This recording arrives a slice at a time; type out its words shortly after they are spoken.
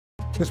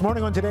This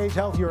morning on Today's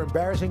Health, your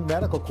embarrassing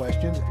medical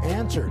questions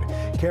answered.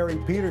 Keri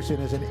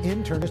Peterson is an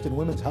internist and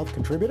women's health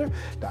contributor.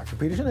 Dr.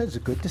 Peterson, it's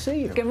good to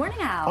see you. Good morning,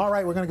 Al. All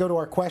right, we're going to go to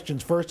our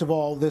questions. First of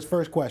all, this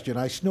first question.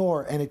 I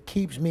snore and it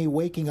keeps me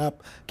waking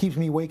up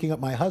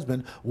my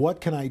husband. What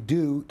can I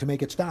do to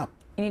make it stop?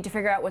 You need to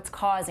figure out what's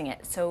causing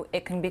it. So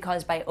it can be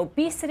caused by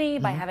obesity,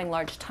 by having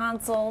large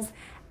tonsils,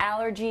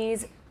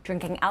 allergies,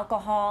 drinking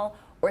alcohol,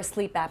 or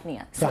sleep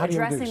apnea. So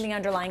addressing the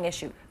underlying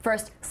issue.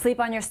 First, sleep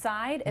on your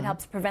side. It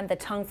helps prevent the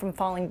tongue from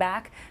falling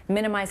back.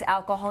 Minimize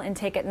alcohol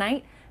intake at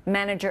night.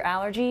 Manage your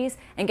allergies,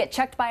 and get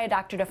checked by a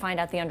doctor to find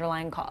out the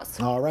underlying cause.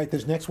 All right,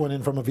 this next one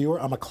in from a viewer.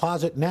 I'm a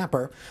closet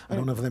napper. I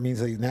don't know if that means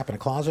they nap in a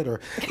closet,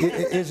 or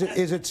is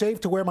it safe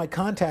to wear my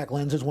contact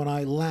lenses when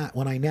I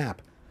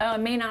nap? It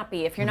may not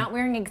be. If you're not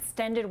wearing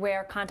extended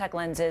wear contact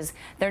lenses,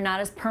 they're not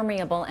as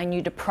permeable and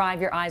you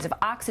deprive your eyes of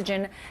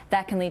oxygen.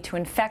 That can lead to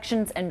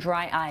infections and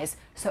dry eyes.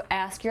 So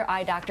ask your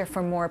eye doctor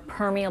for more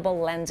permeable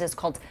lenses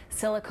called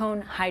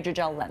silicone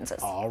hydrogel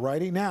lenses. All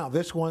righty, now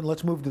this one,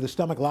 let's move to the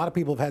stomach. A lot of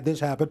people have had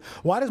this happen.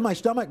 Why does my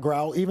stomach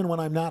growl even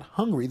when I'm not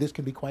hungry? This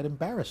can be quite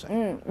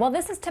embarrassing. Well,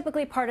 this is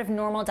typically part of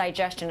normal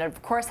digestion. It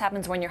of course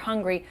happens when you're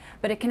hungry,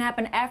 but it can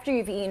happen after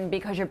you've eaten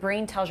because your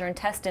brain tells your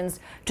intestines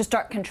to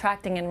start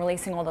contracting and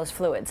releasing all those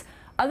fluids.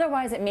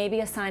 Otherwise, it may be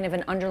a sign of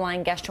an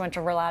underlying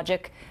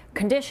gastroenterologic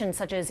condition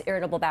such as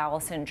irritable bowel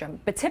syndrome.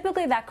 But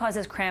typically that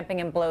causes cramping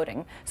and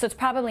bloating. So it's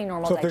probably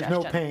normal digestion. So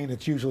if there's no pain,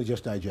 it's usually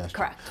just digestion.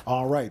 Correct.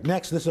 All right.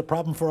 Next, this is a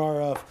problem for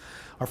our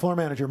floor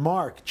manager,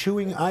 Mark.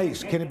 Chewing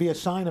ice, can it be a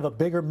sign of a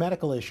bigger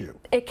medical issue?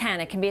 It can.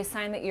 It can be a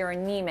sign that you're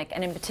anemic,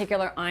 and in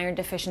particular, iron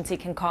deficiency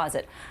can cause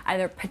it.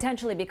 Either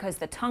potentially because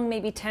the tongue may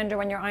be tender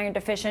when you're iron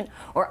deficient,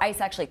 or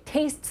ice actually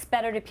tastes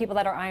better to people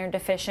that are iron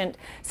deficient.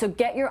 So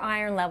get your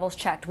iron levels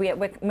checked. We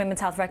at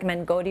Women's Health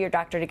recommend go to your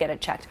doctor to get it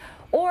checked.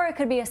 Or it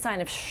could be a sign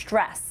of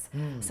stress.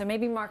 So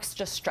maybe Mark's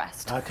just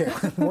stressed. Okay,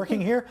 working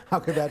here? How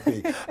could that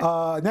be?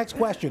 Next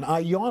question. I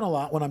yawn a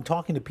lot when I'm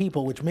talking to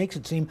people, which makes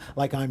it seem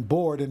like I'm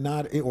bored and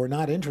not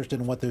interested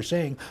in what they're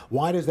saying.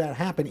 Why does that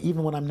happen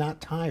even when I'm not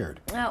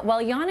tired?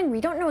 Well, yawning,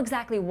 we don't know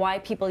exactly why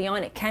people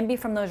yawn. It can be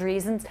from those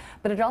reasons,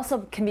 but it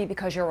also can be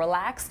because you're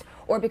relaxed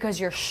or because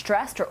you're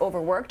stressed or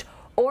overworked.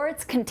 Or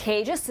it's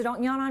contagious, so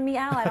don't yawn on me,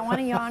 Al. I don't want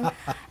to yawn.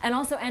 And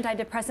also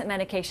antidepressant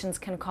medications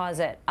can cause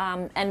it.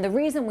 And the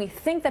reason we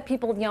think that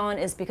people yawn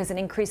is because it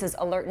increases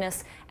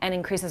alertness and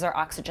increases our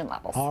oxygen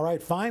levels. All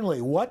right,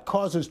 finally, what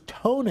causes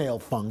toenail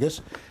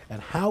fungus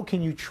and how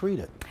can you treat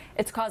it?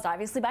 It's caused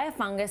obviously by a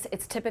fungus.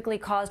 It's typically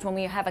caused when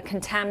we have a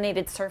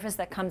contaminated surface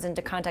that comes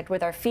into contact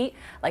with our feet,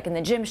 like in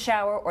the gym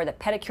shower or the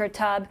pedicure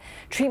tub.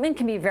 Treatment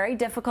can be very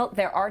difficult.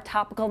 There are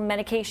topical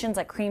medications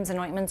like creams and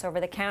ointments over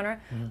the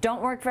counter.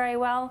 Don't work very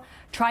well.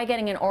 Try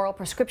getting an oral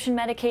prescription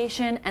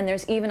medication, and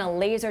there's even a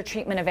laser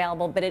treatment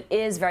available, but it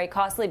is very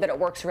costly, but it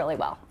works really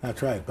well.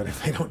 That's right, but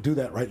if they don't do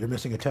that right, you're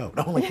missing a toe.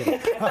 No, only kidding.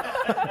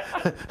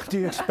 Do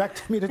you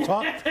expect me to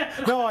talk?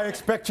 No, I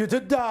expect you to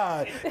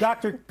die.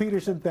 Dr.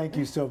 Peterson, thank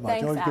you so much.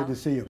 Thanks, Always Al. good to see you.